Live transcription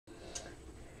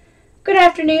Good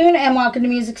afternoon and welcome to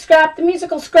Music Scrap, the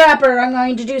musical scrapper. I'm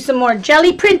going to do some more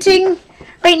jelly printing.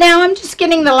 Right now I'm just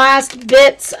getting the last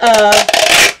bits of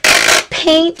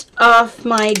paint off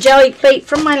my jelly plate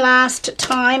from my last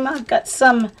time. I've got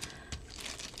some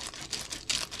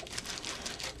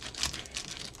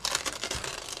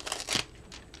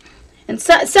and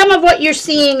some of what you're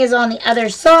seeing is on the other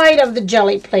side of the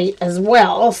jelly plate as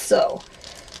well, so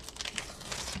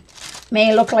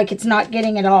may look like it's not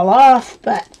getting it all off,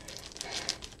 but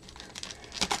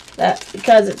that's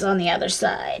because it's on the other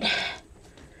side.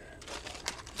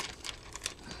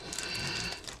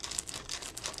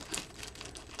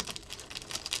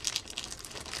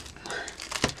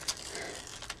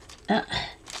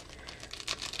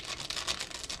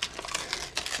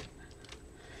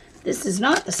 This is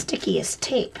not the stickiest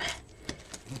tape.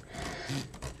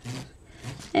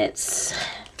 It's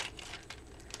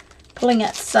pulling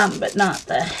at some, but not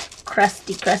the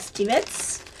crusty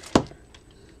bits.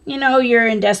 You know, you're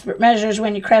in desperate measures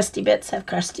when your crusty bits have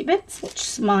crusty bits,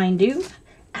 which mine do.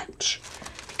 Ouch.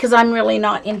 Because I'm really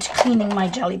not into cleaning my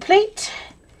jelly plate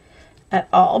at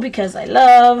all, because I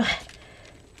love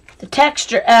the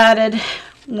texture added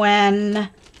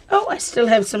when... Oh, I still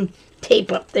have some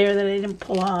tape up there that I didn't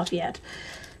pull off yet.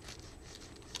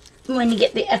 When you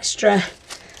get the extra...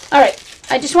 Alright,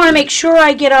 I just want to make sure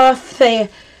I get off the...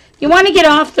 You want to get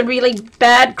off the really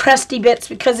bad crusty bits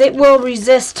because it will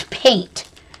resist paint.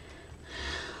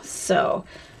 So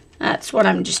that's what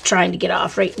I'm just trying to get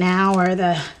off right now, or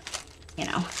the, you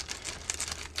know,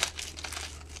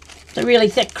 the really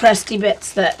thick crusty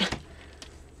bits that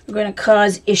are going to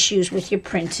cause issues with your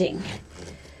printing.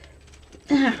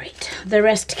 Alright, the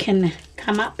rest can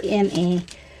come up in a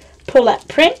pull-up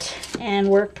print and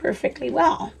work perfectly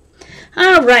well.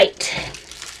 Alright,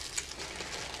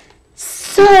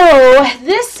 so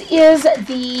this is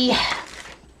the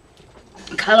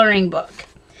coloring book,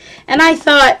 and I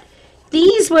thought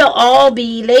these will all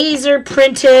be laser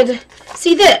printed.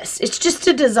 See this, it's just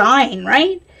a design,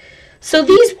 right? So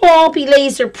these will all be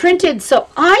laser printed, so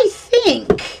I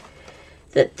think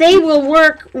that they will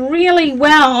work really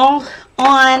well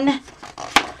on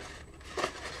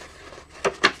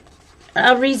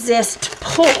a resist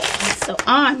pull. So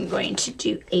I'm going to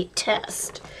do a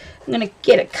test. I'm going to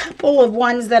get a couple of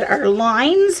ones that are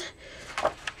lines.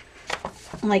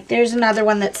 Like there's another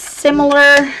one that's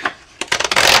similar.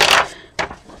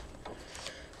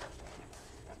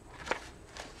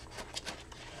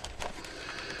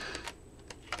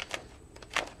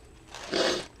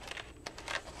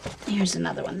 Here's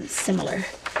another one that's similar.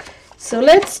 So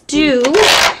let's do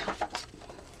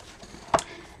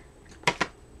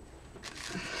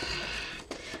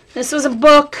this was a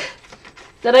book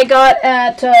that I got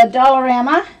at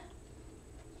Dollarama.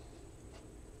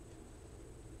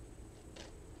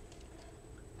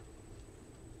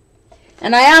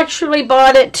 And I actually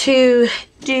bought it to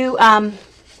do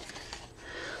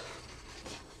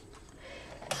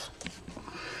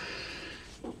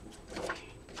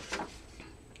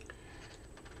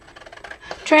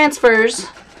transfers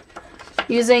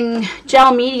using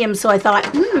gel medium, so I thought,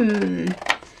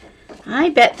 I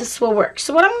bet this will work.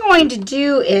 So what I'm going to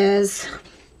do is,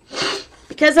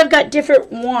 because I've got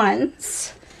different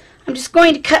ones, I'm just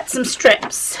going to cut some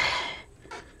strips.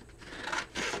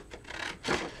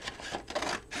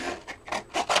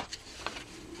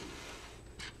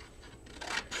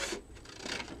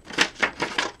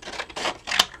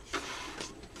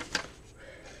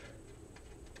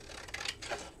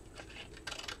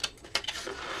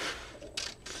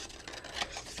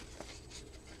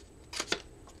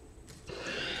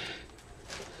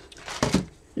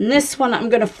 And this one I'm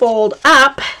going to fold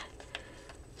up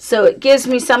so it gives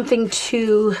me something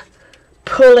to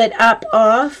pull it up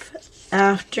off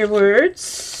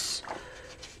afterwards.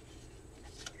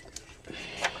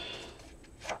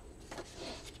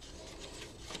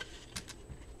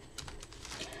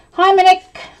 Hi, Minik.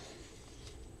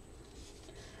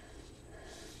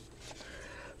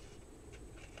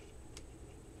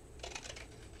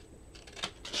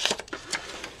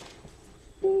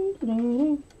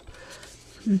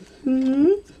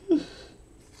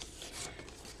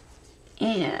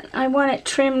 And I want it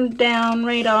trimmed down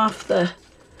right off the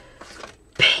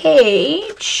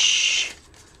page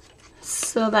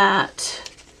so that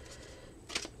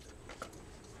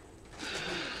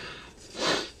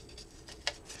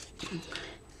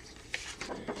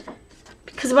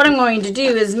because what I'm going to do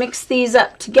is mix these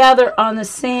up together on the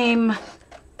same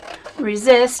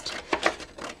resist.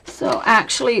 So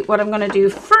actually what I'm going to do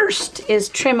first is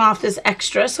trim off this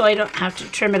extra so I don't have to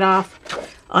trim it off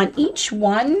on each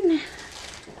one.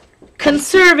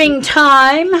 Conserving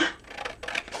time.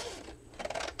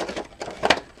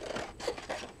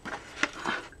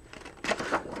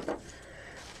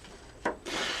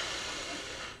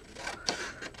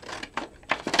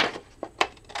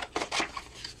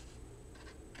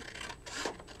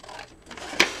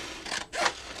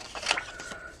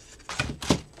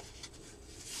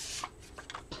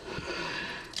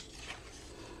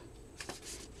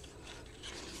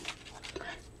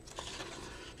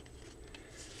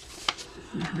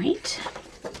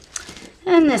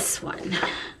 And this one.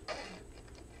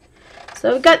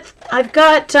 So I've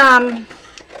got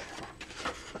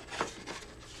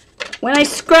when I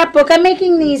scrapbook, I'm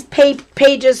making these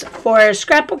pages for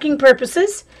scrapbooking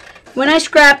purposes. When I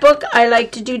scrapbook, I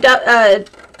like to do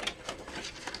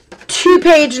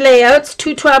 2-page layouts,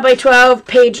 2 12 by 12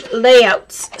 page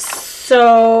layouts.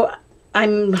 So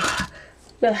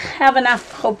we'll have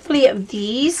enough, hopefully, of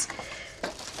these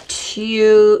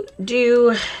to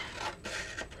do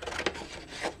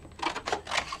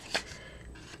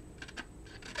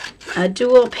a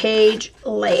dual page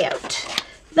layout.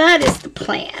 That is the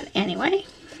plan, anyway.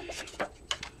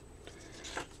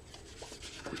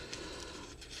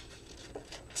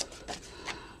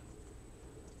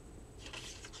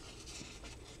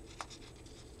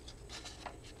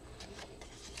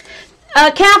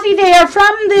 Kathy, they are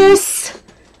from this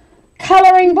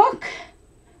coloring book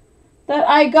that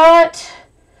I got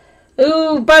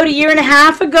about 1.5 years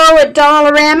ago at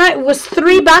Dollarama. It was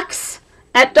 $3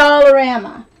 at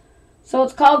Dollarama. So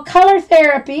it's called Color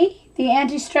Therapy, the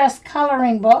Anti-Stress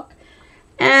Coloring Book.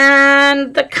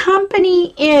 And the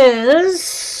company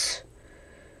is,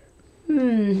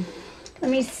 let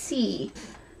me see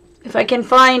if I can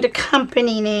find a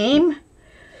company name.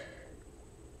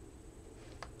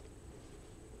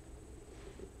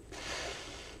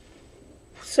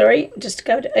 Sorry,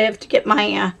 I have to get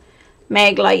my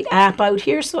Maglite app out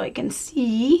here so I can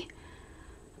see.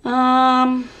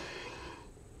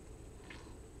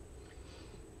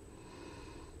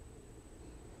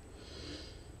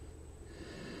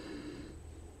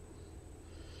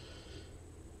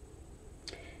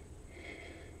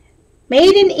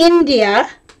 Made in India.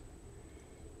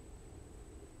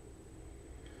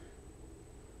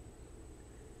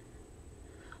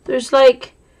 There's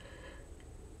like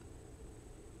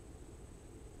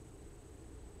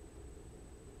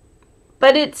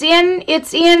but it's in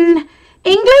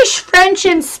English, French,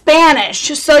 and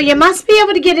Spanish. So you must be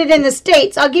able to get it in the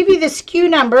States. I'll give you the SKU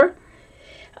number.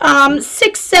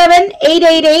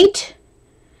 67888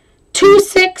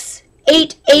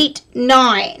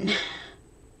 26889.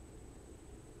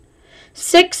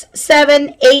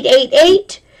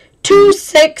 67888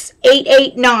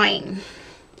 26889.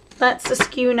 That's the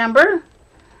SKU number.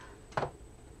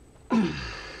 All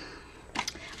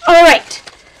right.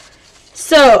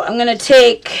 So I'm going to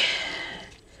take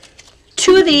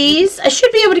 2 of these. I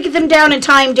should be able to get them down in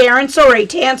time, Darren. Sorry,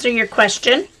 to answer your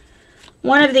question.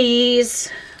 1 of these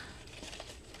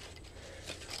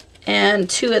and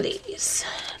 2 of these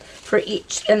for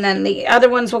each. And then the other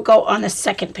ones will go on the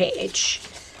second page.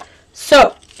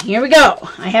 So here we go.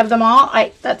 I have them all.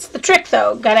 That's the trick,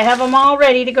 though. Got to have them all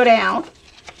ready to go down.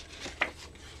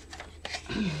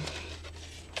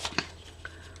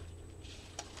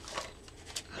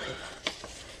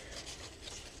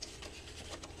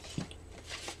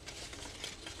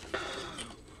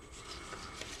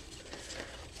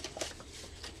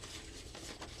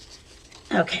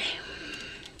 Okay.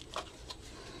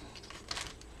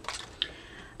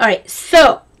 All right,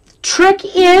 so trick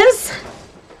is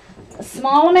a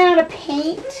small amount of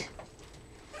paint.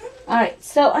 All right,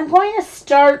 so I'm going to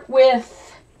start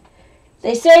with,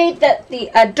 they say that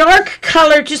a dark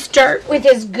color to start with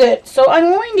is good. So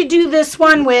I'm going to do this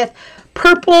one with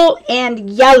purple and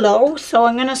yellow. So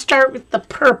I'm going to start with the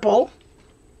purple.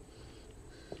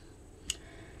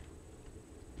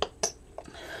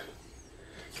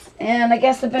 And I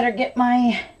guess I better get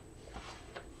my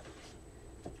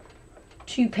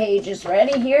 2 pages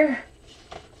ready here.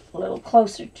 A little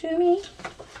closer to me.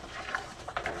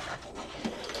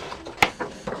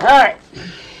 All right.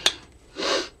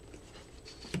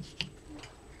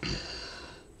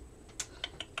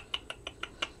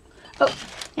 Oh,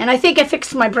 and I think I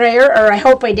fixed my brayer, or I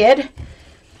hope I did.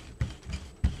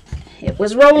 It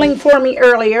was rolling for me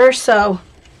earlier, so...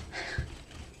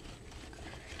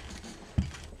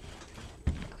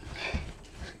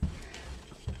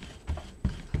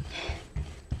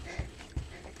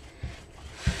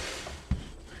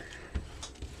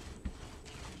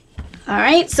 All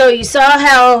right, so you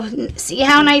saw see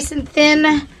how nice and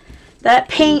thin that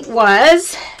paint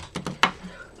was.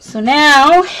 So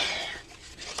now,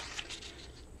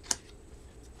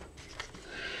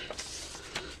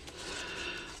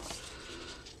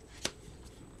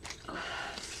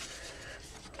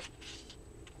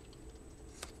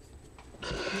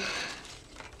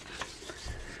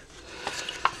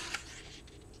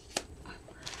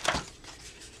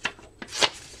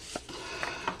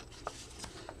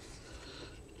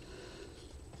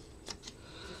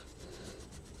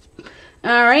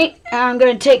 all right, I'm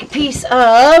going to take a piece of,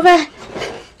 oh,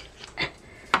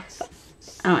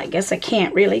 I guess I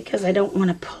can't really because I don't want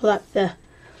to pull up the,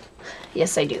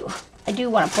 Yes, I do. I do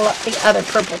want to pull up the other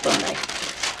purple, don't I?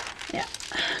 Yeah.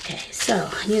 Okay, so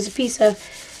use a piece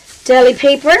of deli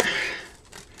paper.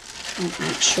 And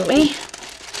actually,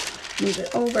 move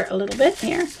it over a little bit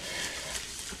here.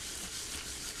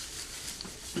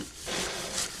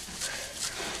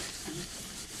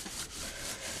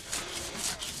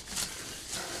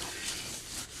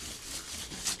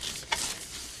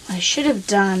 What I should have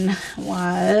done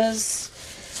was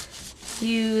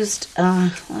used,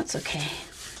 that's okay.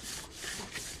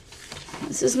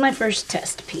 This is my first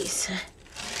test piece.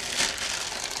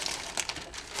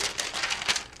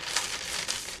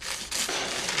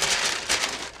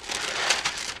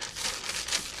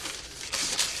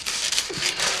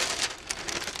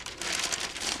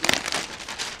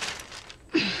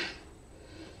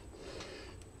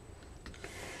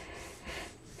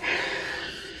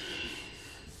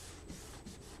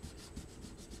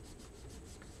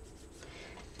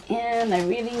 And I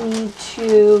really need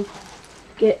to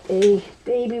get a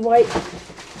baby wipe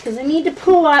because I need to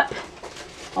pull up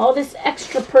all this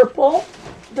extra purple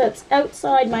that's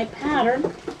outside my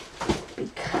pattern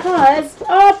because,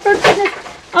 oh, for goodness,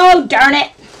 oh, darn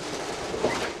it.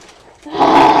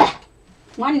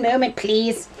 One moment,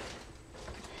 please.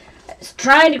 I was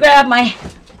trying to grab my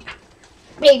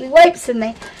baby wipes and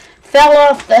they fell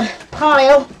off the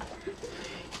pile.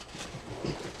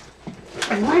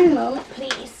 One moment,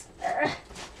 please.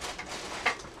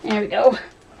 There we go.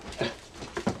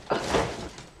 I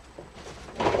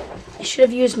should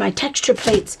have used my texture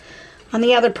plates on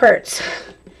the other parts.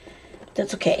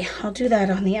 That's okay. I'll do that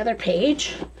on the other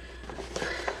page.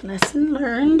 Lesson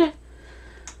learned.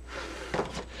 I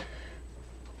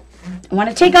want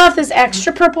to take off this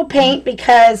extra purple paint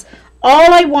because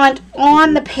all I want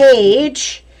on the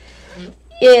page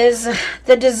is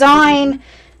the design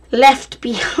left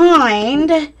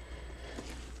behind.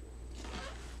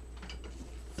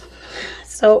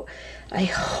 So I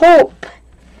hope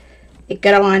it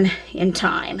got on in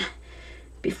time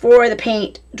before the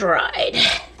paint dried.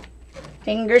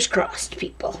 Fingers crossed,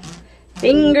 people.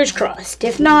 Fingers crossed.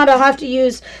 If not, I'll have to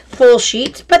use full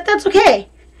sheets, but that's okay.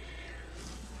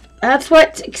 That's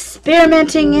what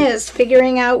experimenting is,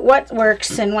 figuring out what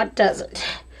works and what doesn't.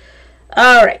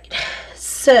 All right,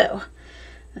 so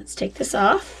let's take this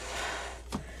off.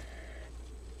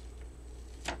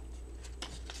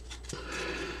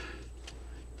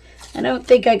 I don't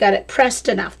think I got it pressed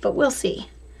enough, but we'll see.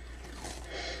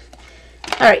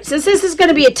 All right, since this is going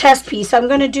to be a test piece, I'm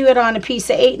going to do it on a piece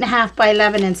of 8.5 by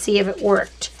 11 and see if it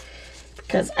worked.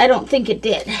 Because I don't think it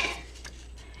did.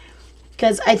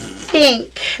 Because I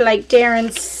think, like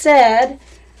Darren said,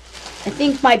 I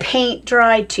think my paint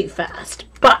dried too fast.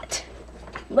 But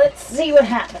let's see what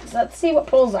happens. Let's see what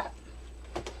pulls up.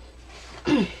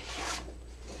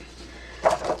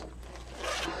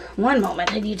 One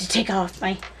moment, I need to take off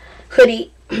my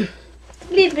hoodie. A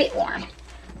little bit warm.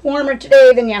 Warmer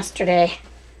today than yesterday.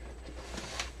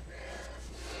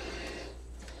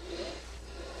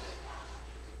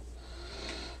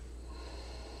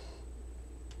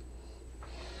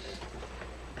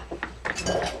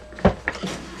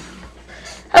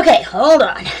 Okay, hold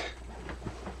on.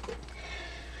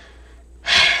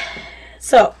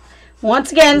 So,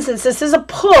 once again, since this is a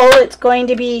pull, it's going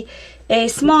to be a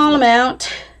small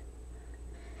amount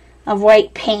of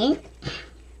white paint.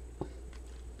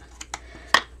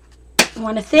 I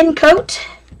want a thin coat.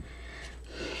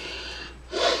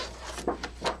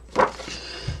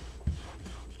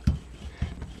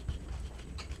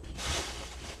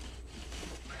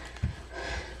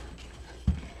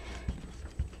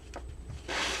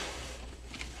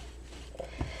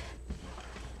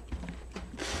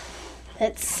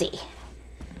 Let's see.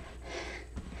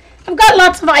 I've got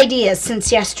lots of ideas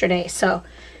since yesterday, so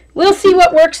we'll see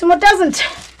what works and what doesn't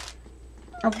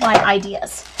of my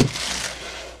ideas.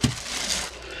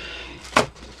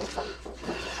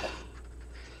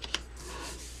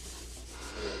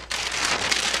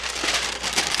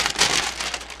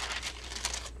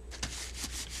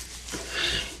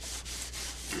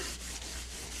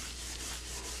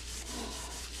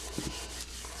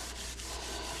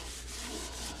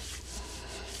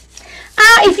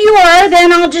 If you are,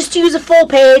 then I'll just use a full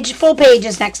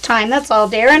pages next time. That's all,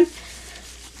 Darren.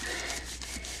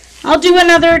 I'll do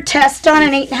another test on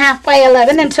an 8.5 by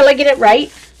 11 until I get it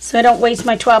right, so I don't waste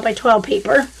my 12 by 12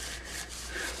 paper.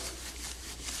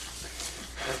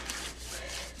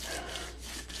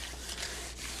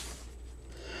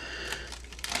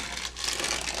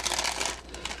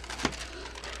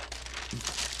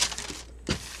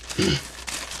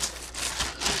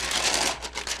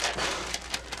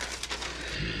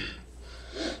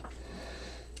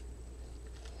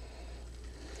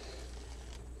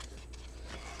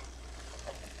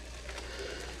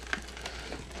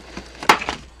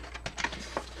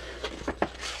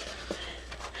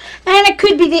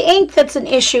 could be the ink that's an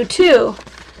issue too.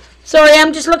 Sorry,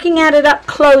 I'm just looking at it up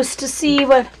close to see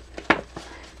what.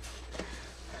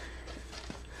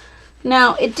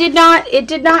 Now, it did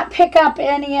not pick up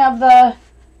any of the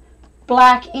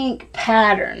black ink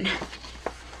pattern.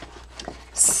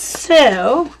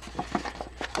 So,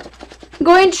 I'm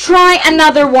going to try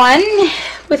another one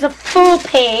with a full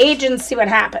page and see what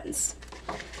happens.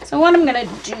 So what I'm going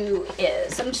to do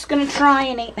is, I'm just going to try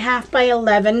an 8.5 by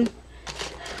 11.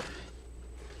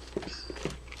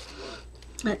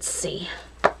 Let's see.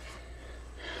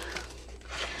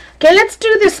 Okay, let's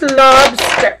do this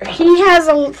lobster. He has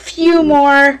a few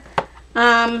more,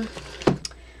 a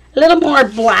little more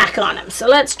black on him. So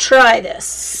let's try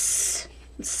this.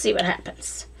 Let's see what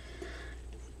happens.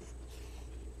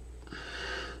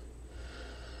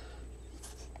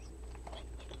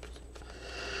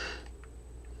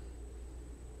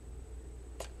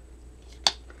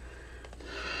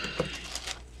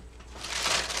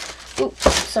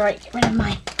 Oops, sorry, get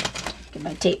my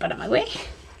tape out of my way.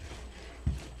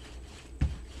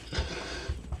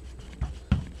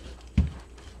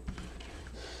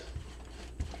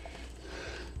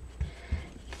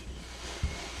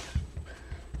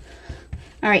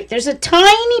 All right, there's a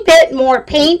tiny bit more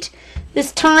paint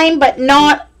this time, but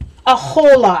not a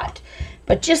whole lot,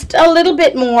 but just a little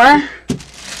bit more.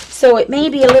 So it may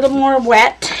be a little more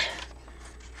wet.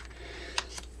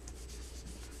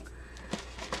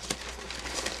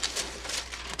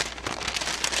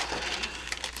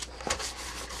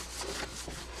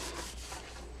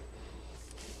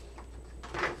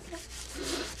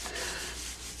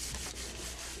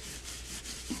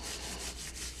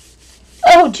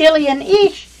 Oh, Jillian,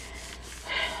 eesh.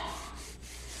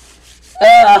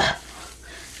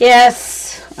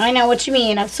 Yes, I know what you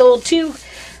mean. I've sold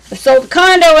a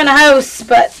condo and a house,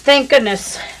 but thank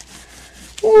goodness.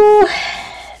 Ooh.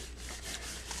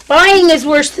 Buying is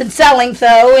worse than selling,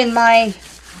 though,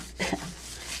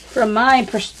 from my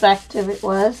perspective it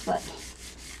was, but.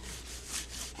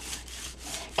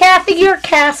 Kathy, you're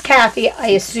Cass Kathy, I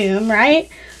assume, right?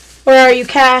 Or are you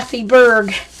Kathy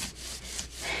Berg?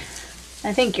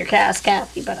 I think you're Cass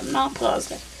Kathy, but I'm not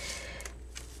positive.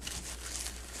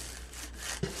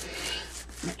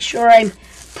 Make sure I'm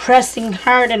pressing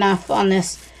hard enough on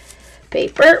this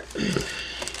paper.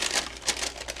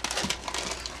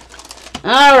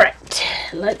 All right,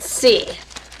 let's see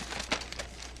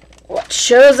what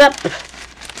shows up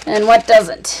and what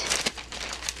doesn't.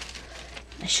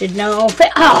 I should know.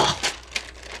 Oh,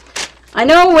 I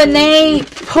know when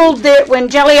when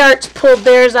Gelli Arts pulled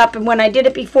theirs up, and when I did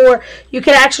it before, you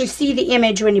could actually see the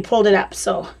image when you pulled it up.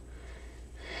 So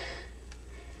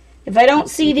if I don't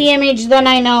see the image, then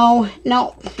I know.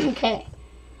 No, okay.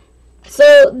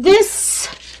 So these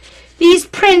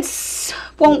prints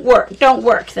won't work. Don't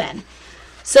work then.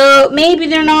 So maybe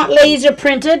they're not laser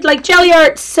printed. Like Gelli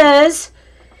Arts says,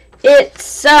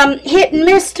 it's hit and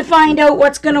miss to find out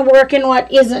what's going to work and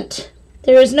what isn't.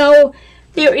 There is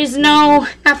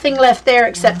nothing left there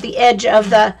except the edge of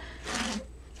the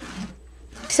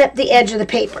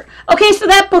paper. Okay, so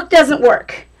that book doesn't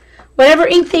work. Whatever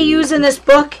ink they use in this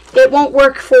book, it won't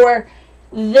work for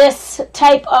this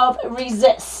type of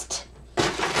resist.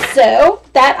 So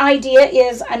that idea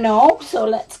is a no. So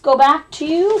let's go back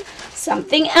to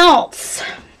something else.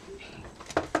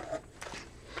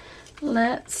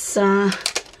 Let's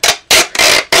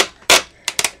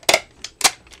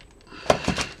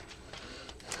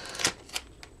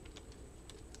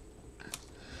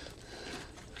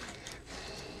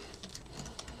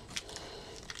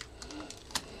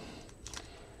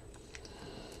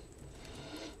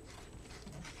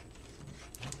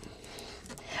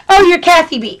Oh, you're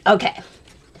Kathy B. Okay.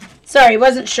 Sorry,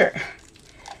 wasn't sure.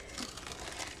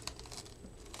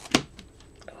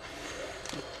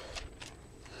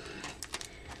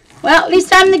 Well, at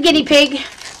least I'm the guinea pig.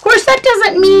 Of course, that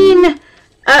doesn't mean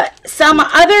some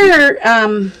other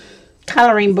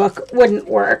coloring book wouldn't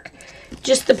work.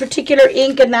 Just the particular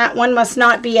ink in that one must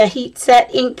not be a heat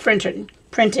set ink printing.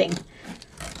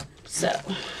 So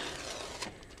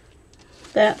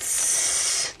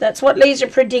that's what laser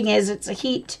printing is. It's a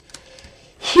heat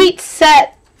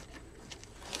set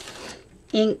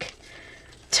ink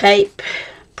type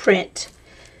print.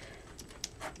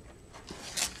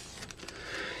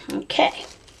 Okay.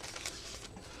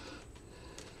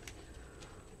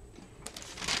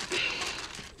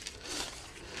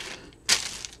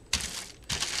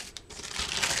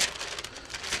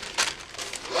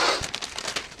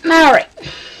 All right.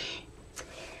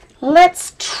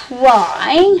 Let's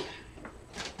try.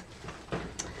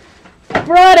 I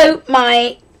brought out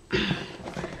my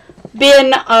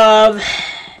bin of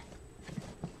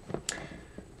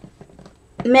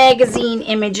magazine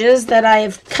images that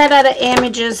I've cut out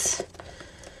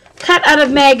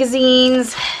of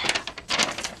magazines.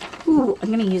 Ooh,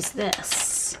 I'm going to use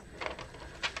this.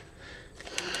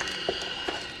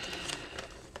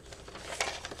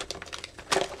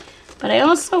 But I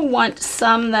also want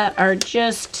some that are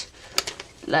just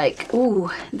like,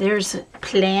 ooh, there's a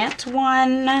plant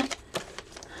one.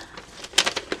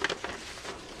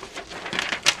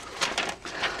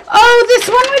 Oh, this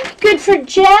one would be good for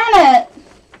Janet.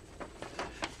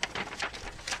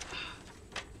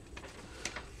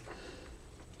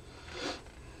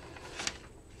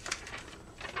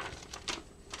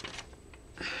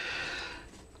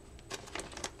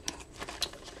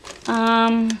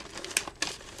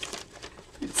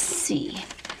 Let's see.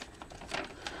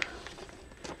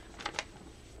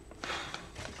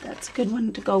 That's a good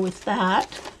one to go with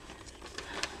that.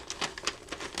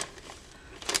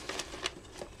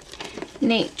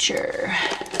 Nature.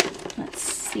 Let's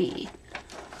see.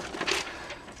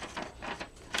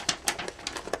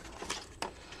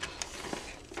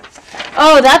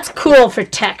 Oh, that's cool for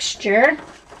texture.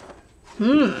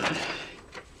 I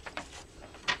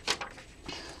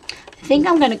think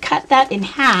I'm going to cut that in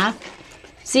half.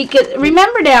 See,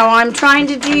 remember now, I'm trying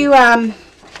to do, oh,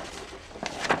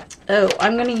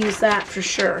 I'm going to use that for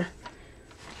sure,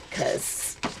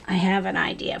 because I have an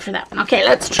idea for that one. Okay,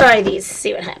 let's try these,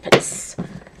 see what happens.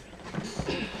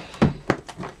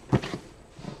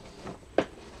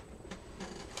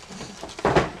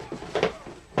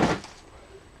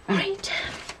 All right.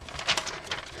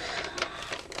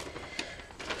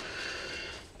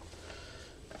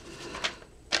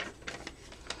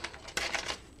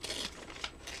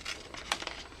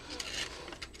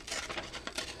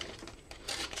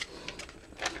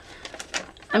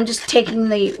 I'm just taking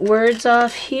the words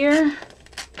off here.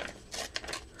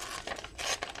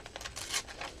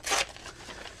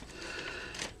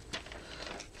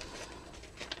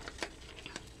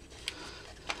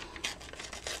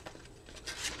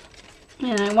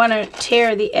 And I want to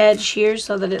tear the edge here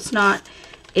so that it's not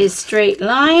a straight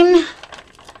line.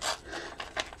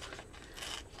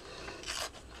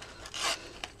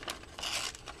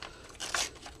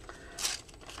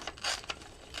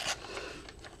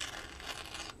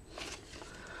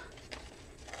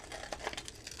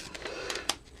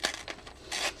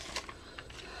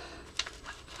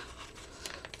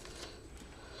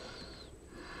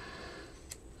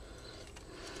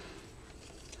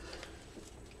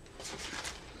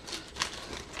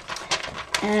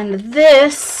 And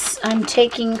this, I'm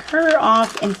taking her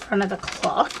off in front of the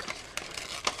clock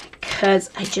because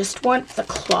I just want the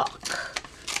clock.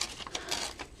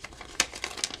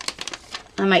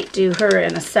 I might do her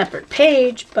in a separate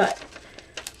page, but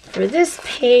for this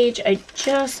page, I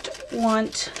just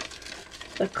want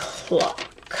the clock.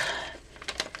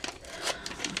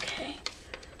 Okay.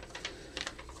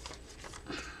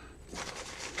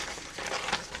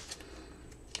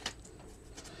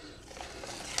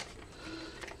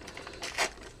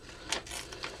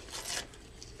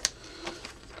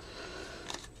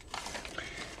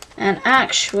 And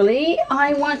actually,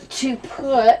 I want to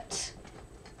put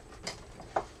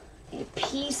a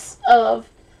piece of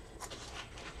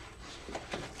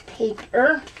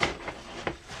paper.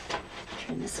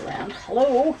 Turn this around.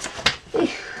 Hello.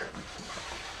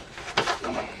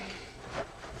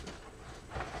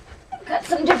 I've got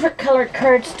some different colored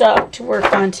cardstock to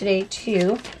work on today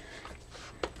too.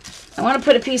 I want to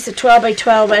put a piece of 12 by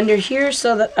 12 under here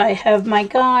so that I have my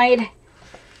guide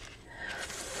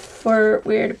for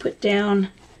where to put down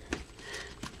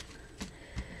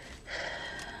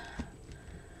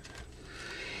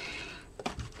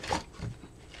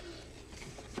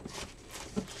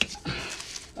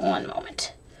one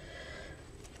moment.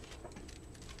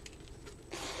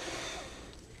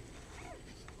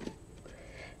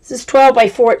 This is 12 by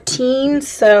 14,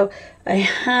 so I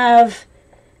have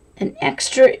an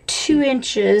extra 2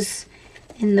 inches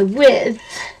in the width.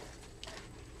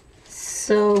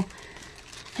 So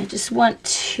I just want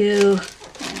to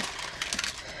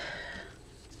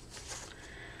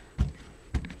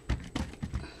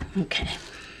okay,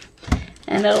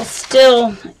 and it'll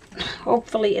still,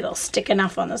 hopefully it'll stick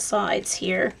enough on the sides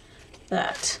here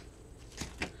that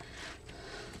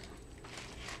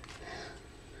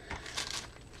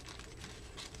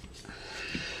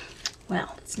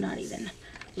well, it's not even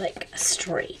like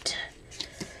straight.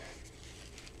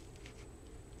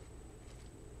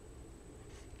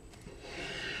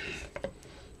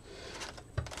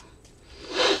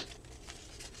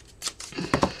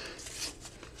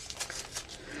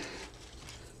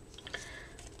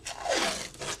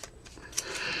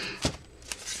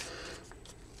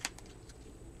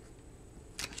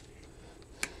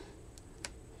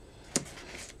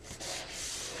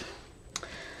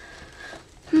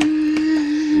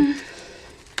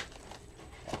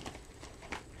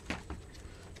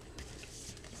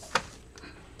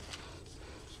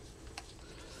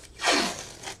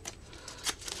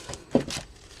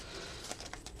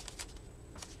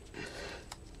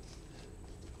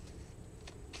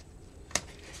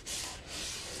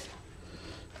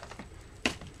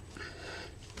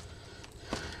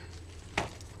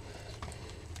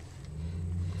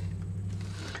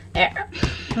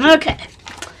 Okay.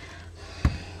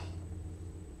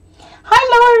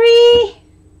 Hi, Lori.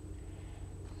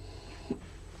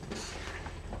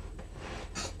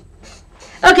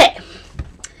 Okay.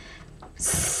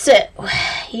 So,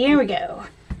 here we go.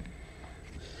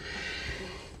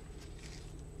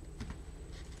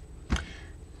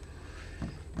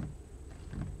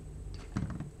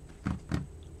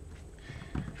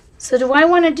 So do I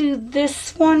want to do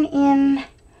this one in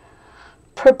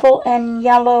purple and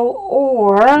yellow,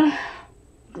 or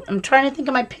I'm trying to think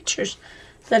of my pictures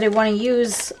that I want to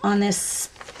use on this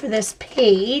for this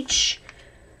page.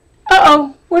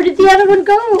 Uh-oh, where did the other one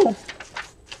go?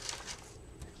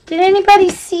 Did anybody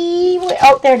see?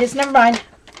 Oh, there it is. Never mind.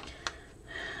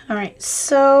 All right,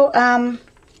 so I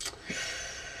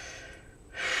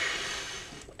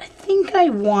think I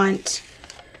want.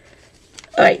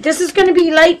 All right, this is going to be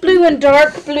light blue and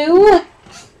dark blue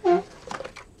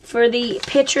for the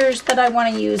pictures that I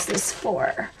want to use this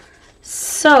for.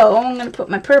 So I'm going to put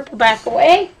my purple back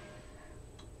away.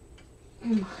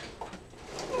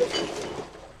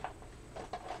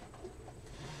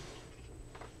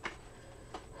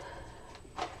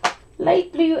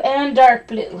 Light blue and dark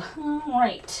blue. All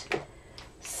right.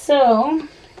 So I'm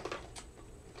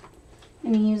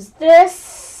going to use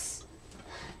this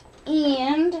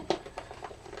and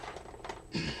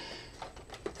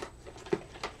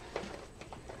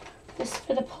this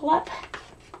for the pull-up.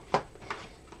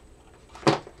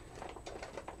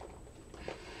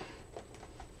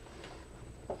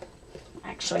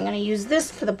 Actually, I'm going to use this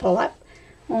for the pull-up.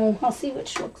 Oh, I'll see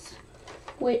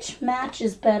which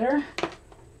matches better.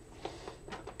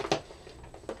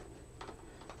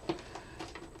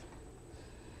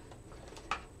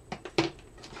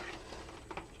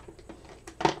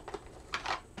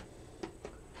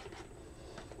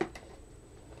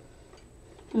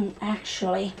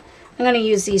 Actually, I'm going to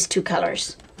use these two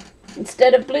colors.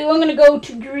 Instead of blue, I'm going to go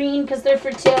to green because they're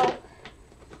for Till.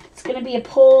 It's going to be a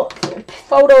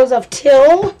photos of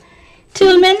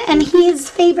Tillman, and his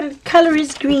favorite color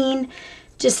is green,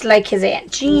 just like his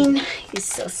Aunt Jean. He's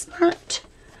so smart.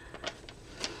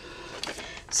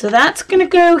 So that's going to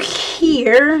go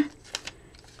here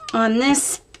on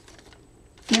this.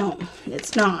 No,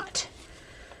 it's not.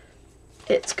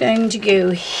 It's going to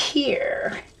go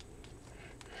here.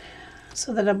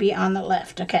 So that'll be on the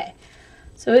left. Okay.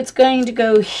 So it's going to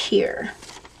go here.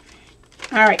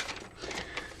 All right.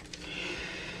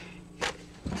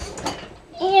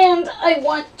 And I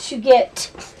want to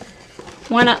get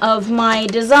one of my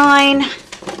design,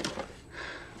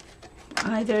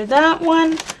 either that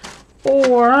one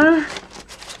or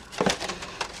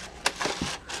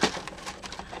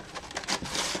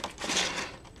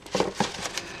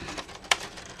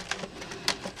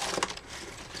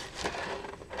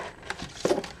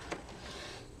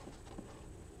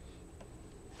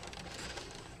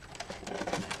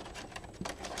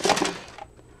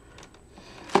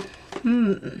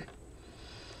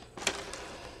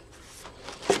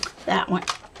that one.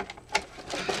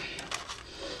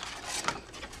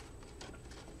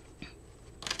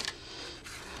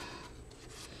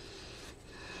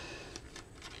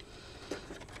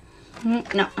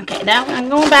 No, okay, that one. I'm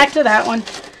going back to that one.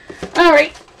 All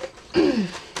right.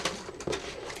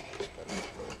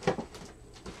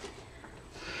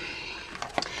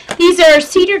 These are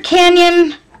Cedar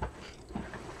Canyon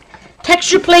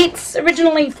texture plates,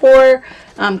 originally for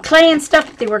clay and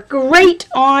stuff. They work great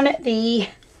on the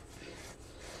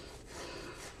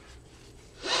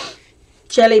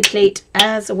jelly plate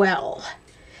as well.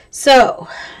 So,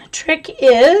 trick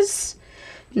is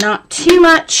not too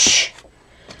much.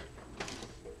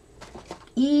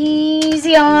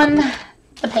 Easy on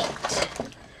the paint.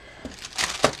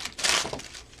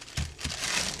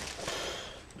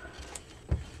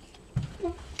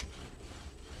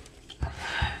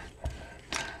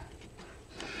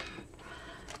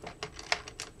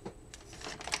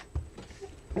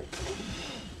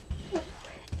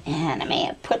 And I may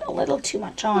have put a little too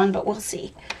much on, but we'll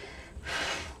see.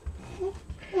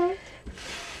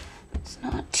 It's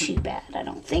not too bad, I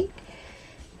don't think.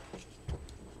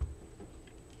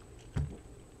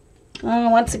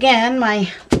 Once again,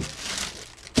 my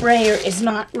sprayer is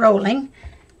not rolling.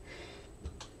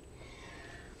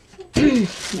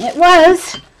 It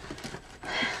was.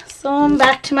 So I'm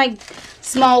back to my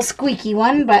small squeaky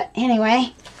one, but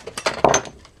anyway.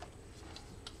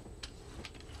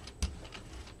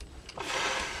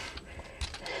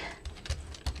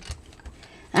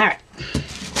 Alright.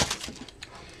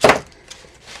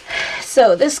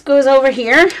 So this goes over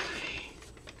here.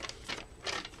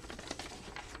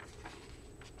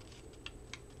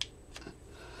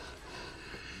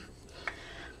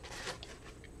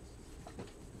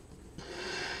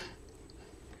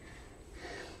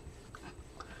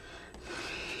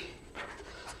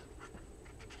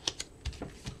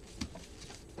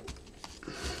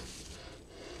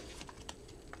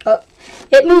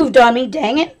 It moved on me,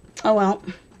 dang it. Oh well.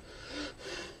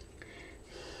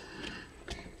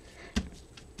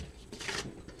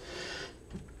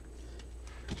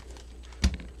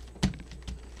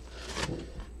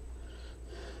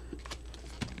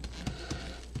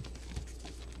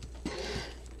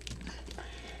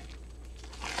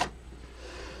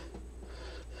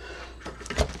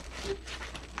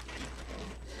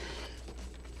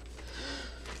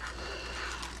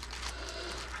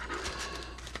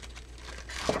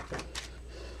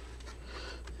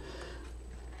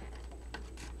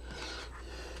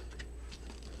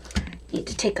 Need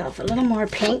to take off a little more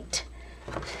paint.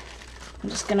 I'm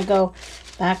just going to go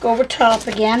back over top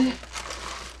again.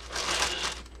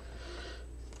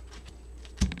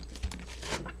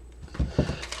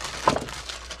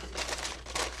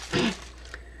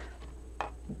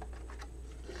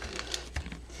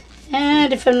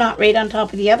 And if I'm not right on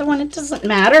top of the other one, it doesn't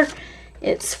matter.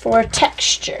 It's for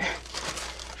texture.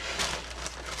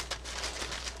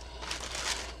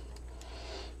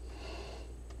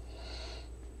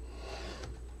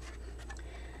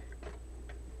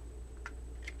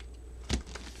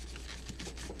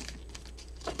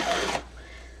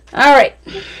 All right.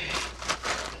 A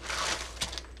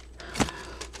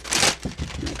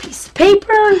piece of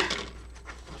paper.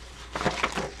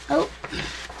 Oh.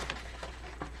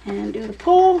 And do the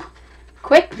pull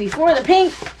quick before the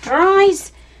paint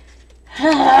dries.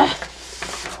 All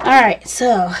right,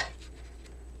 so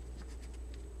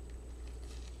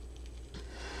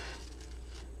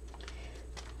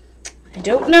I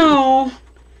don't know.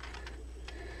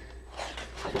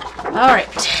 All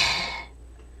right.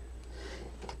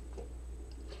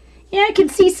 Yeah, I can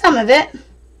see some of it.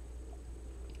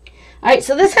 All right,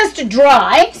 so this has to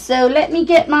dry. So let me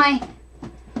get my,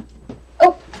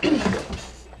 oh,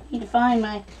 need to find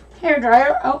my hair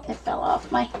dryer. Oh, it fell off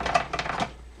my,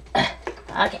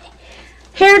 okay.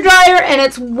 Hair dryer, and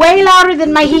it's way louder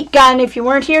than my heat gun if you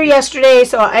weren't here yesterday,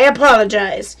 so I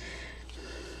apologize.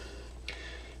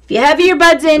 If you have your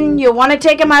earbuds in, you'll want to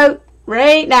take them out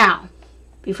right now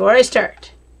before I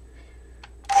start.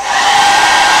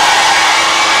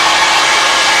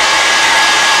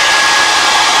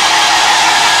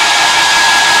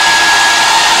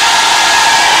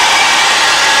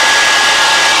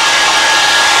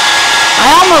 I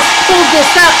almost pulled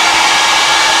this up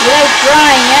without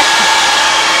drying it.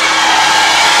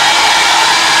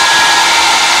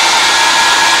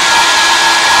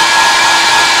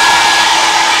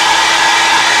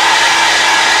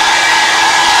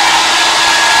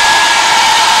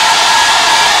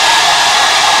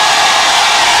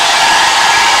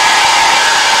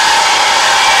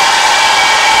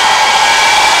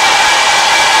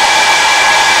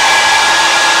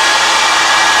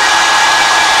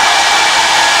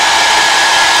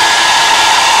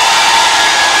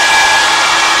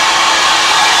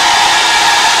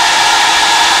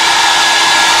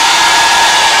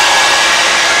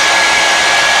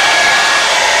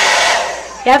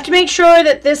 You have to make sure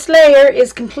that this layer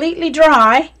is completely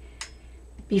dry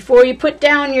before you put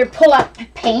down your pull-up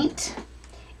paint.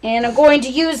 And I'm going to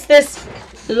use this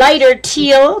lighter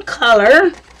teal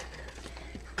color.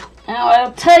 Now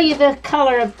I'll tell you the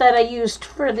color that I used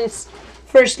for this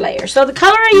first layer. So the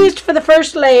color I used for the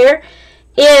first layer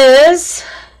is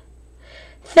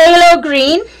phthalo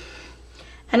green,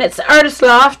 and it's Artist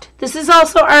Loft. This is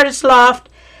also Artist Loft,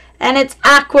 and it's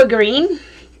aqua green.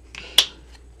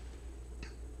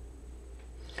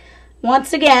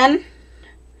 Once again,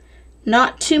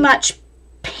 not too much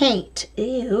paint.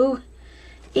 Ew.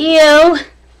 Ew.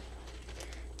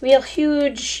 Real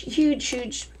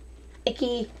huge,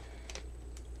 icky.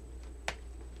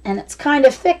 And it's kind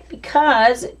of thick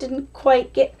because it didn't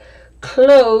quite get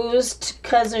closed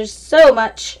because there's so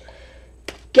much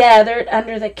gathered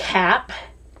under the cap.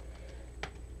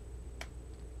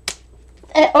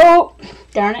 Oh,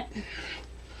 darn it.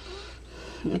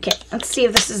 Okay, let's see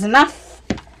if this is enough.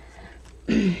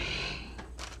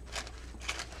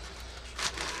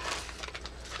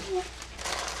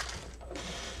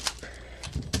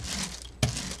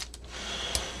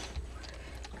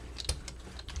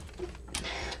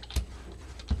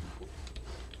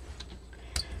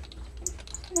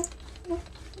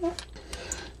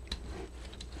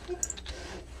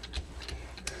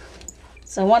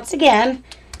 So once again,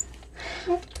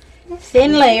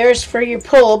 thin layers for your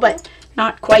pull, but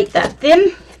not quite that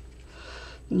thin.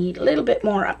 Need a little bit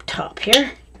more up top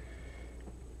here.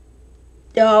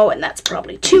 Oh, and that's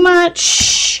probably too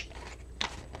much.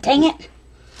 Dang it.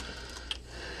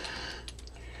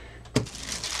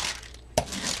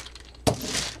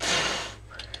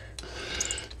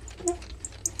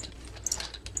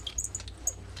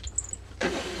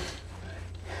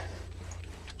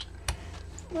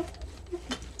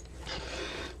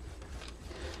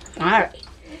 All right,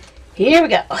 here we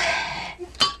go. Oh.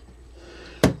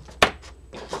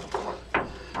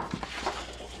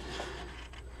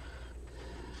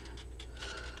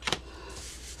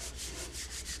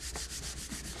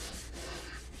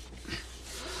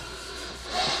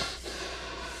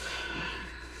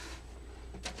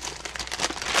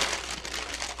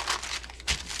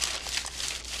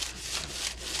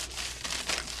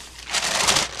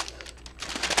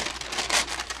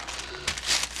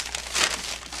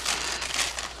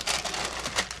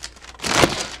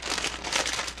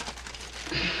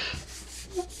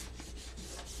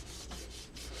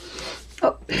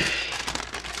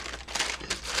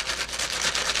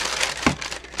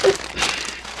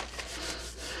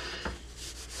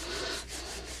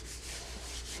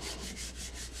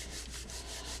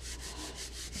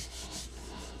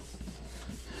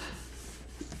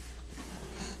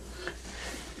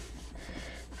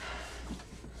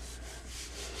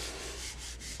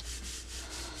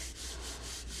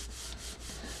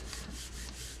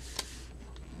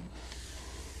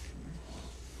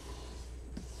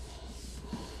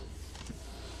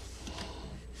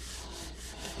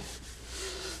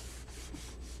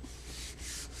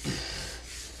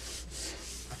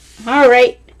 All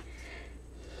right.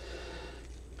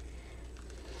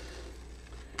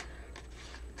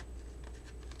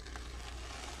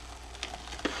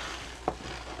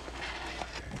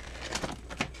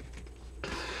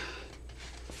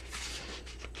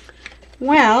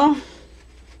 Well,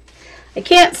 I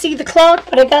can't see the clock,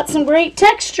 but I got some great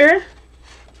texture.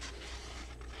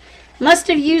 Must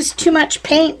have used too much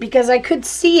paint because I could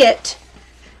see it.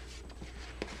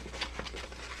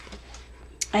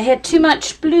 I had too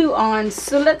much blue on,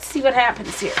 so let's see what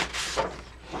happens here.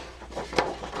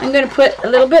 I'm going to put a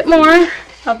little bit more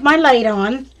of my light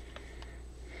on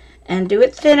and do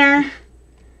it thinner.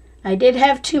 I did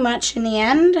have too much in the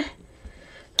end.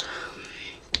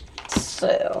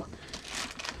 So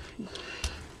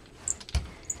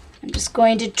I'm just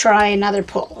going to try another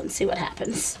pull and see what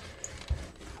happens.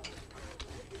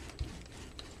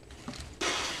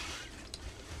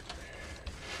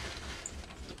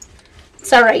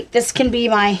 It's all right. This can be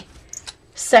my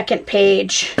second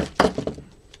page.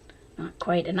 Not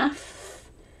quite enough.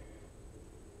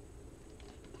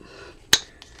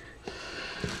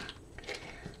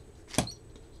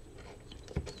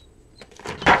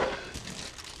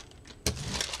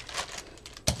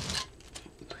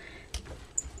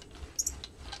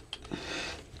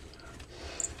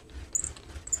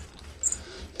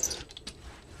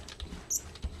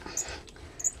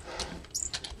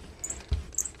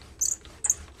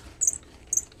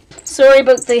 Sorry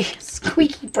about the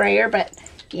squeaky brayer, but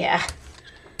yeah.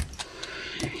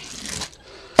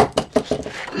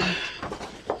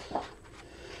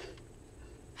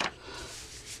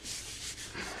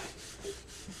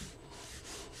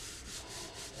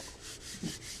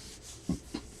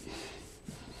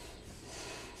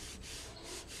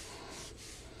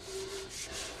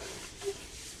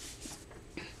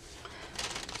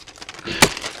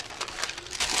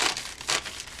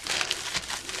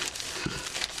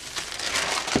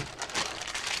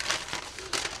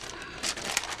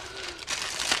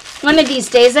 One of these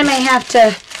days I may have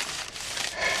to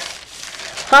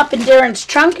hop in Darren's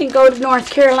trunk and go to North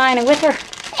Carolina with her.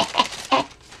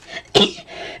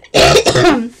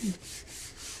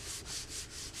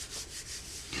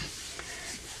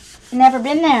 Never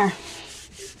been there.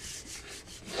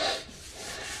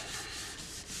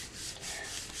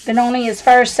 Been only as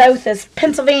far south as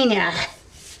Pennsylvania.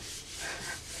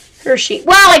 Hershey.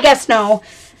 Well, I guess no.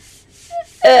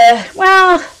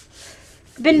 Well,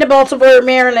 been to Baltimore,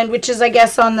 Maryland, which is, I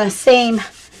guess, on the same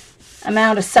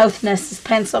amount of southness as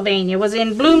Pennsylvania. Was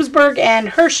in Bloomsburg and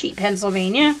Hershey,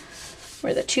 Pennsylvania,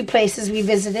 were the two places we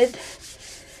visited.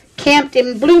 Camped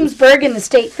in Bloomsburg in the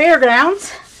state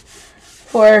fairgrounds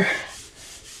for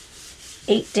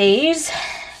 8 days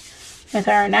with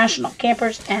our National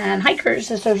Campers and Hikers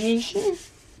Association.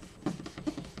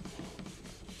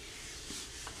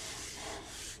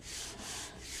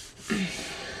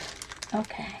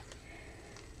 Okay.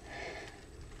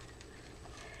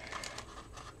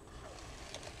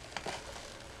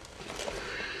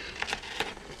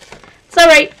 It's all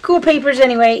right. Cool papers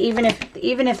anyway, even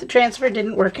if the transfer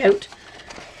didn't work out.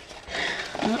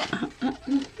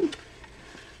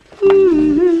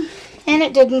 And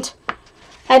it didn't.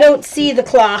 I don't see the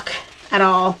clock at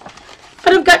all.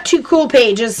 But I've got 2 cool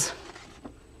pages,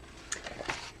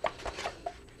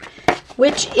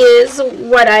 which is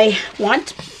what I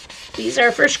want. These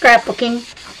are for scrapbooking,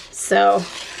 so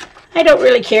I don't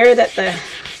really care that the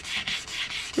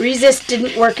resist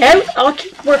didn't work out. I'll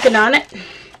keep working on it.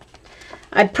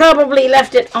 I probably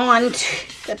left it on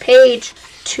the page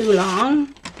too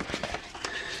long.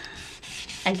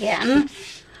 Again,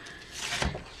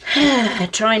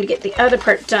 trying to get the other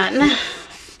part done.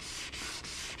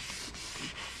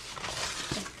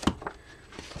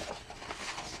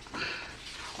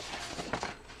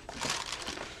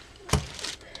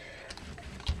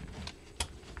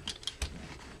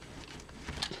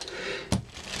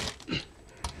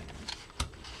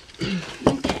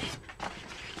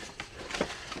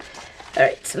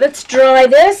 Alright, so let's dry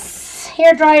this.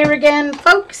 Hair dryer again,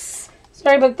 folks.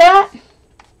 Sorry about that.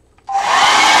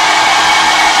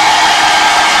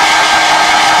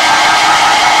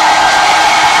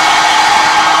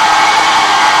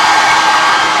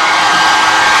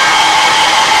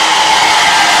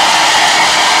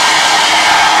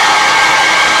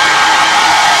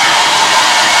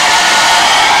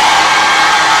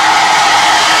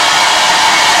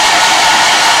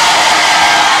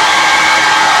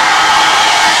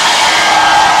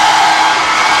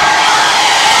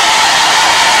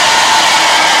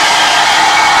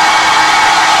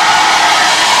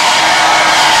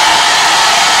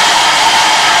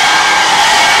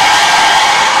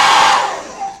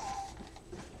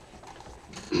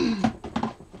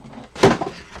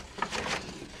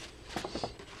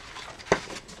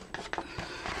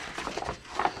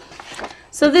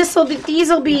 So these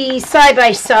will be side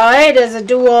by side as a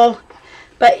dual,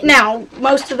 but now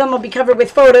most of them will be covered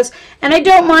with photos. And I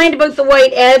don't mind about the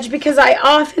white edge because I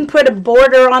often put a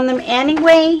border on them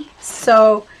anyway.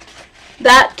 So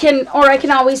that can, or I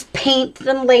can always paint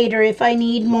them later if I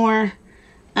need more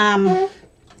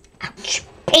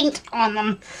paint on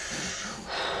them.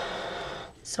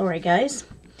 Sorry guys.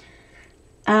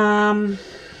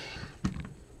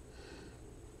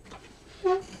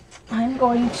 I'm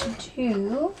going to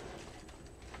do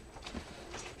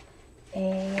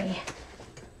a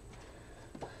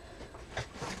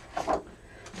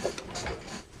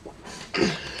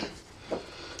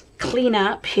clean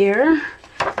up here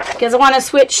because I want to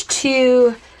switch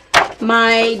to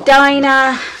my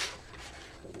Dyna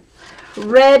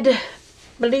red,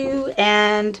 blue,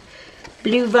 and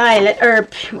blue violet, or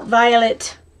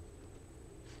violet,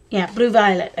 yeah, blue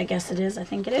violet, I guess it is, I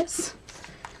think it is.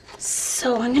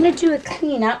 So I'm going to do a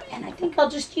cleanup, and I think I'll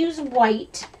just use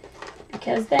white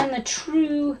because then the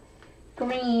true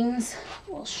greens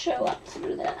will show up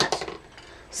through that.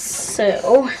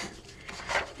 So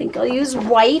I think I'll use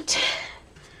white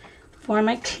for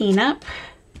my cleanup.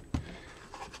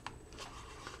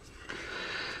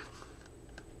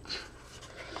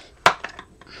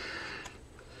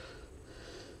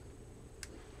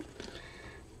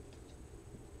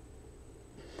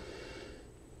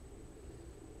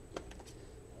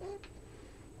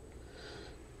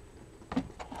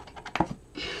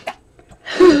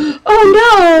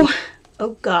 Oh no!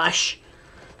 Oh gosh.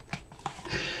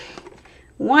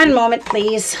 One moment,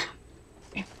 please.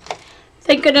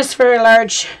 Thank goodness for a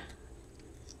large.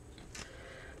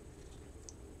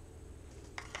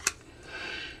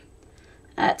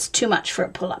 That's too much for a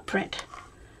pull-up print.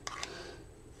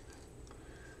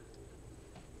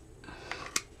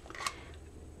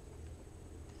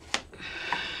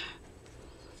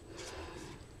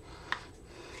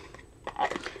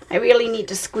 I really need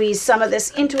to squeeze some of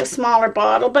this into a smaller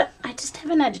bottle, but I just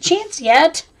haven't had a chance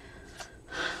yet.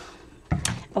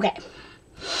 Okay.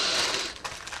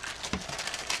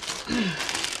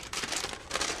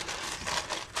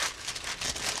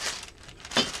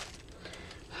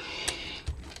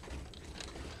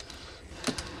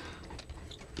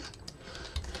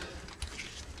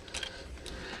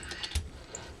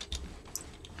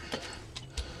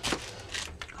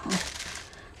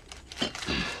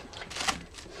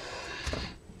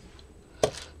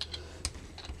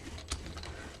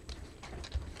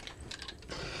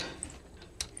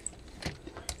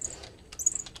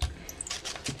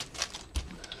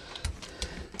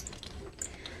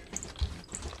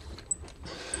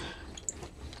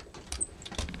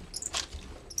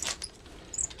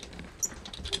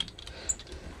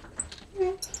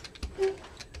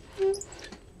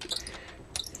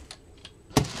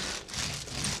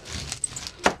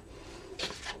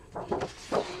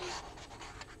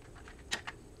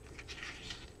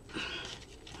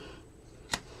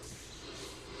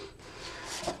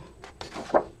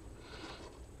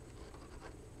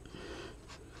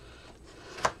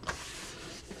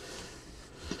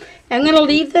 I'm going to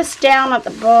leave this down at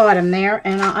the bottom there,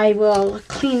 and I will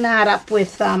clean that up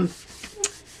with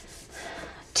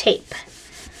tape.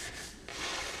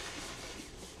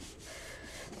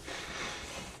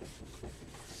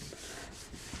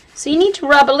 So you need to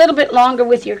rub a little bit longer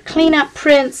with your cleanup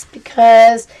prints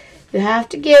because you have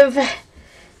to give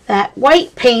that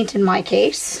white paint in my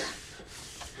case,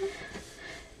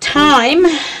 time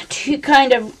to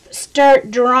kind of start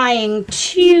drying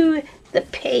to the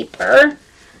paper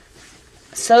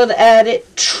so that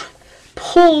it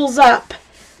pulls up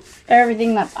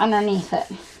everything that's underneath it.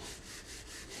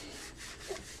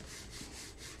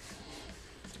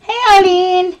 Hey,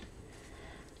 Eileen.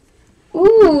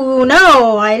 Ooh,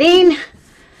 no, Eileen.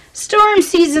 Storm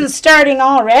season's starting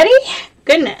already?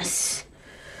 Goodness.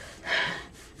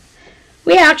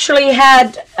 We actually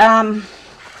had,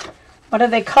 what do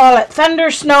they call it? Thunder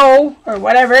snow or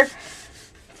whatever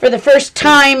for the first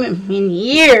time in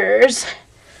years.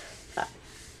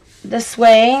 This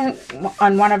way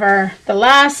on one of the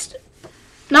last,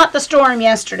 not the storm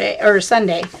yesterday or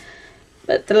Sunday,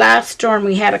 but the last storm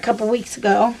we had a couple weeks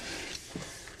ago,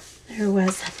 there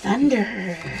was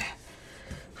thunder.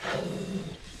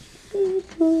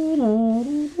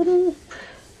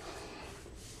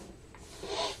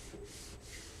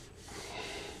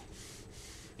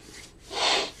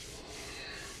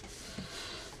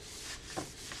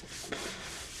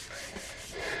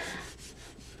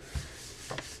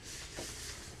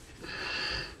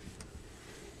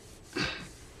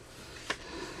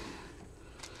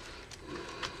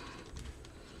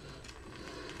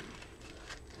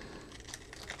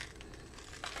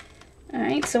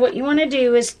 Alright, so what you want to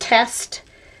do is test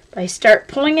by start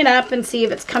pulling it up and see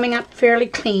if it's coming up fairly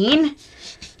clean.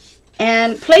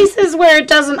 And places where it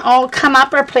doesn't all come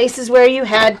up are places where you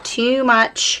had too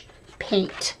much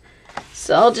paint.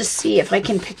 So I'll just see if I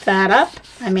can pick that up.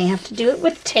 I may have to do it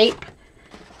with tape.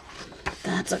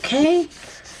 That's okay.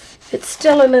 If it's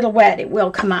still a little wet, it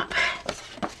will come up.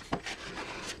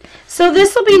 So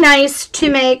this will be nice to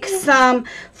make some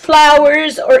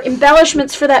flowers or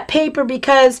embellishments for that paper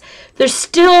because there's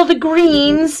still the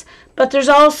greens, but there's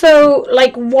also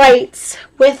like whites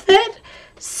with it.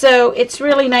 So it's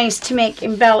really nice to make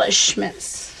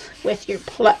embellishments with your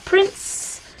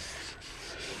prints.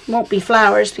 Won't be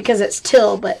flowers because it's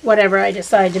till, but whatever I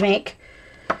decide to make.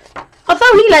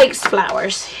 Although he likes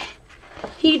flowers.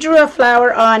 He drew a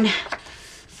flower on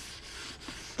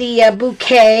the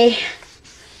bouquet.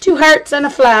 2 hearts and a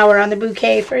flower on the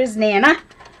bouquet for his Nana.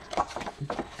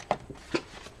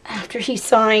 After he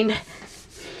signed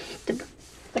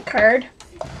the card.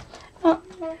 Oh,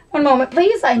 one moment,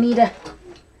 please. I need a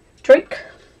drink.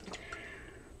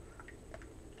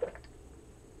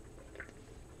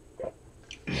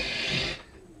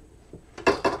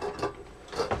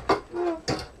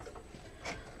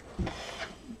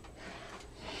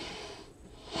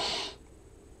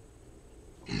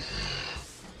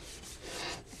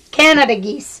 Canada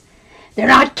geese. They're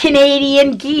not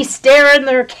Canadian geese, Darren.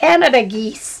 They're Canada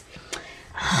geese.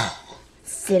 Oh,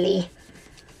 silly.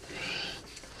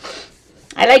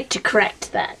 I like to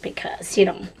correct that because, you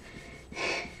know.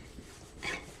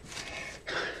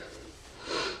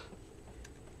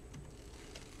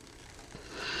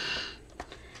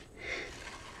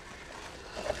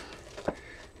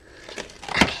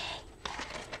 Okay.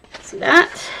 See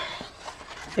that?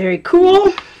 Very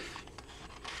cool.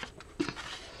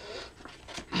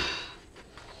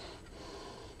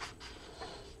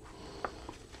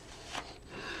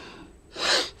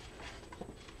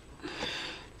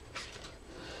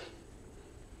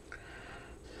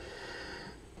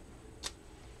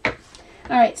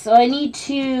 Alright, so I need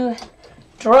to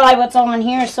dry what's on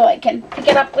here so I can pick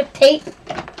it up with tape.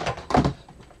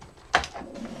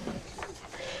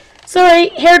 Sorry,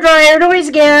 hairdryer noise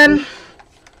again.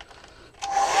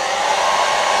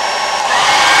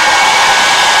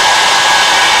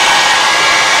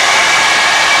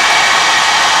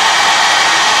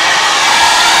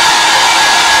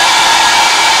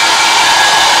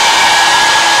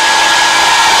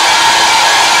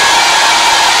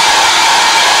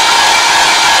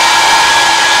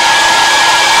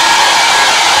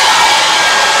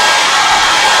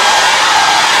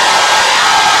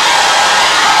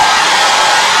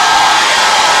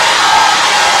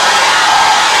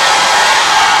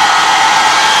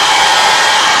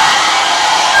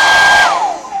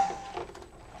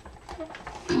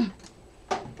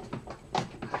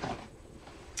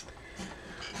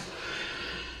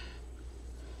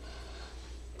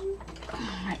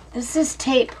 This is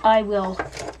tape I will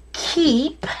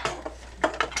keep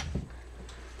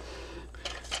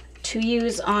to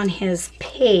use on his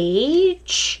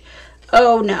page.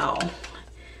 Oh no.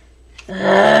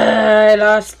 I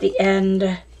lost the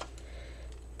end.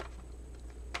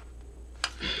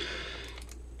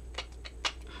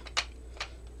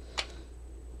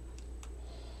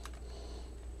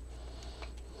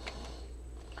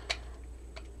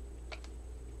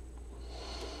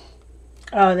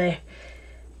 Oh, there.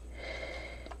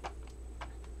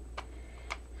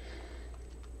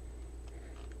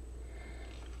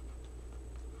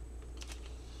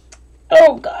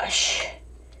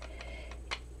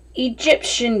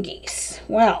 Egyptian geese.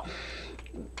 Well,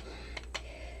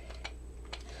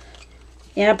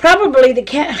 yeah, probably the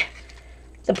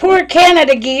poor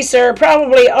Canada geese are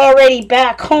probably already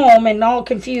back home and all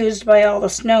confused by all the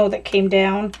snow that came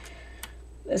down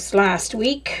this last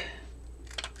week.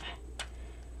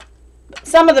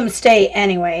 Some of them stay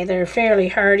anyway. They're fairly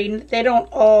hardy. They don't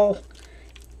all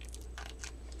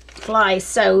fly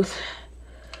south.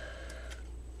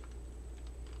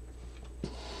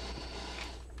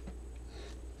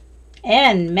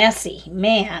 And messy,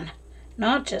 man.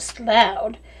 Not just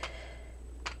loud.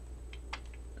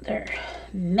 They're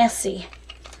messy.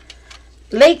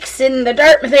 Lakes in the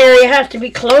Dartmouth area have to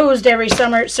be closed every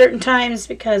summer at certain times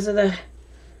because of the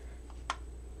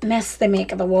mess they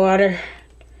make of the water.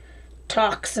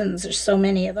 Toxins, there's so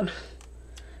many of them.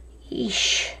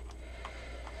 Yeesh.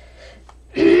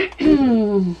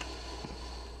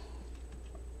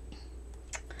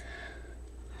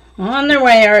 On their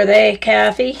way, are they,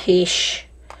 Kathy? Yeesh.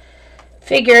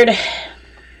 Figured.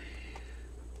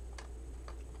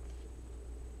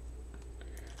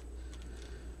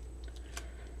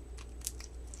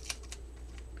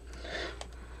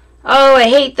 Oh, I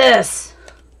hate this.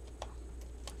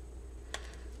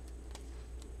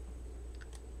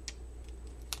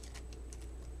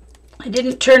 I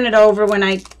didn't turn it over when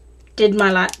I did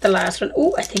the last one.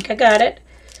 Oh, I think I got it.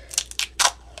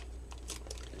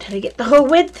 Did I get the whole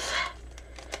width?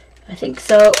 I think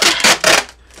so.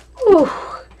 Ooh.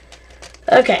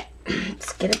 Okay,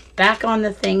 let's get it back on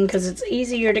the thing because it's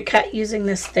easier to cut using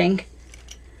this thing.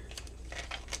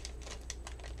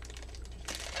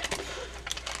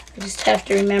 I just have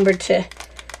to remember to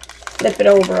flip it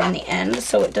over on the end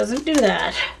so it doesn't do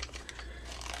that.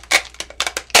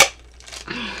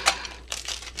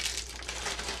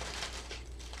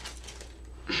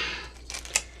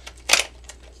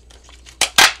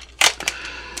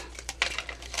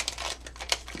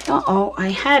 Uh-oh, I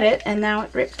had it and now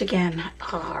it ripped again.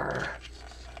 Arr.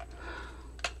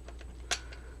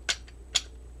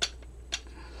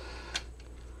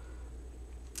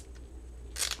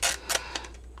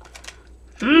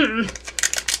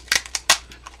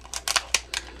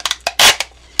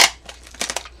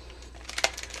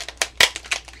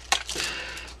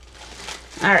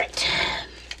 All right.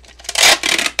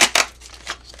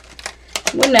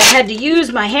 Wouldn't have had to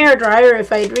use my hair dryer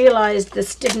if I'd realized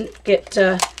this didn't get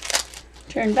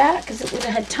turned back, because it would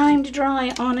have had time to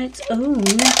dry on its own.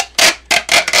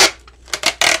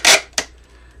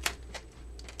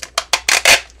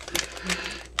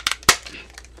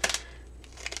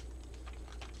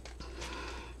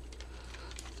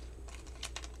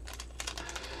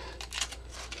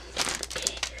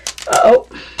 Uh-oh.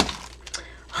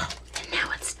 Oh, and now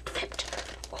it's flipped.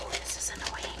 Oh, this is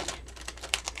annoying.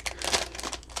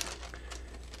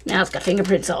 Now it's got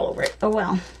fingerprints all over it. Oh,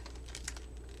 well.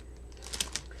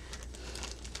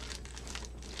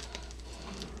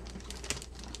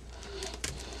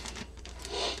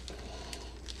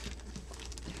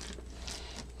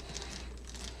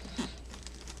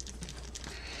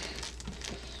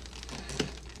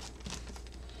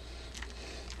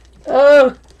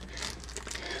 Oh.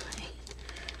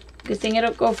 Good thing I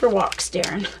don't go for walks,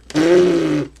 Darren.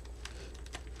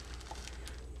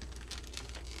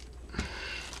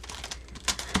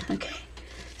 Okay.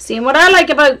 See, and what I like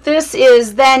about this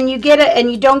is then you get it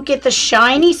and you don't get the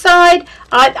shiny side.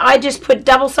 I just put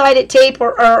double-sided tape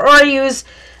or use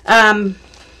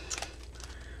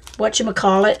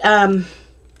whatchamacallit,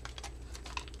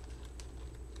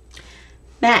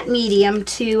 matte medium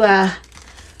to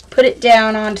put it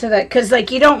down onto the, because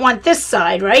like you don't want this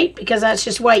side, right? Because that's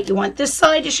just white. You want this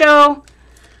side to show.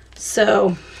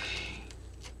 So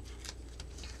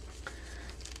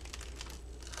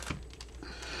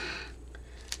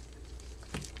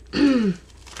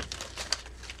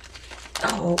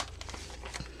oh.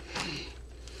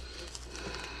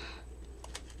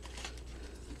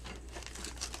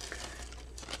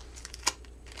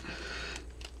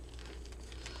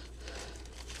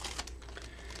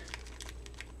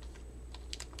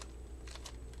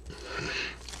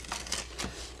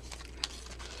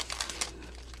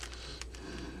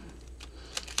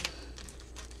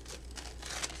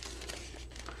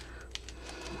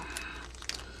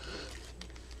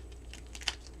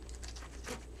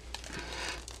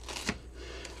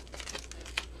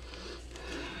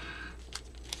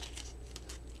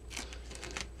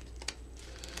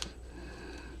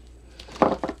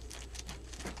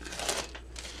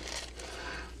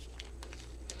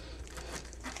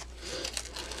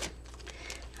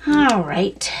 All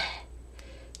right.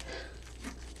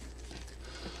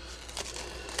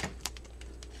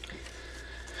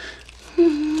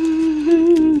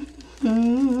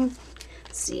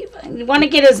 we want to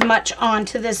get as much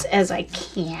onto this as I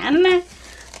can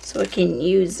so I can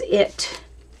use it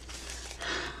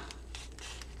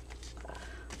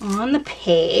on the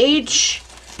page.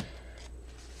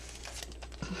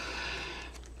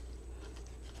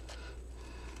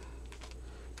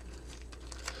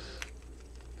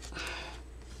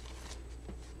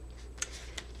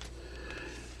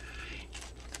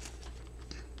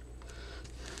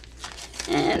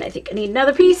 And I think I need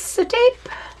another piece of tape.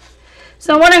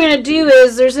 So what I'm going to do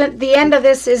is, the end of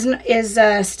this is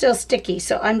still sticky.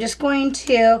 So I'm just going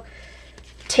to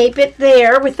tape it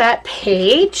there with that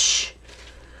page.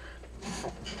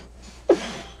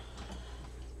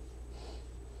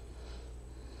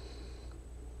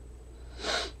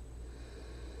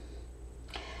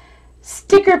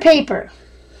 Sticker paper.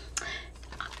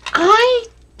 I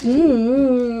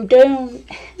don't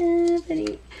have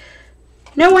any.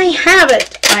 No, I have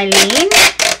it, Eileen.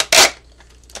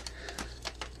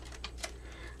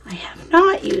 I have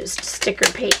not used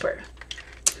sticker paper,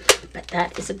 but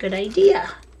that is a good idea.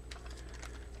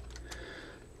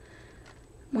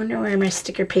 Wonder where my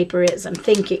sticker paper is. I'm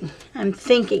thinking. I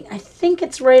think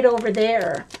it's right over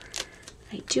there.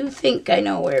 I do think I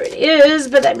know where it is,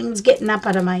 but that means getting up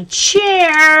out of my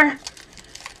chair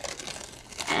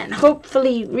and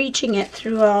hopefully reaching it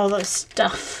through all the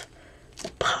stuff,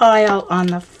 the pile on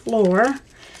the floor,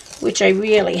 which I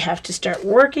really have to start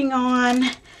working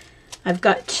on. I've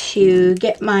got to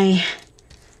get my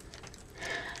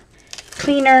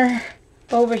cleaner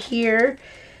over here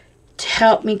to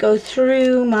help me go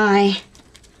through my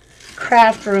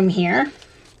craft room here,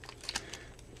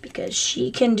 because she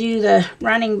can do the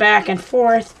running back and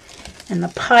forth and the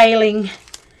piling,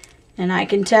 and I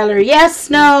can tell her yes,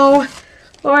 no,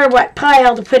 or what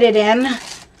pile to put it in.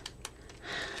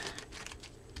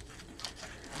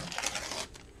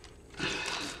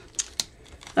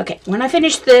 Okay, when I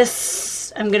finish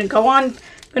this, I'm going to go on, I'm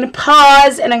going to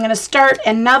pause, and I'm going to start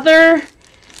another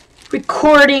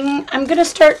recording. I'm going to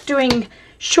start doing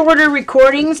shorter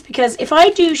recordings, because if I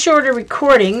do shorter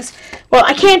recordings, well,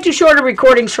 I can't do shorter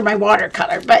recordings for my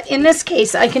watercolor, but in this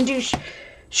case, I can do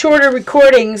shorter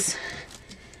recordings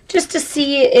just to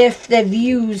see if the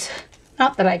views,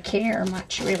 not that I care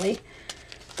much really,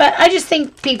 but I just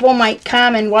think people might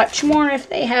come and watch more if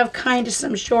they have kind of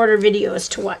some shorter videos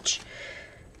to watch.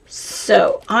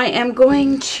 So I am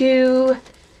going to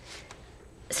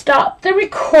stop the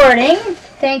recording.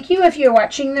 Thank you if you're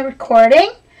watching the recording.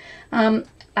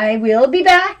 I will be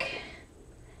back.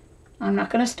 I'm not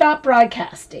going to stop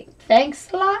broadcasting.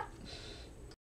 Thanks a lot.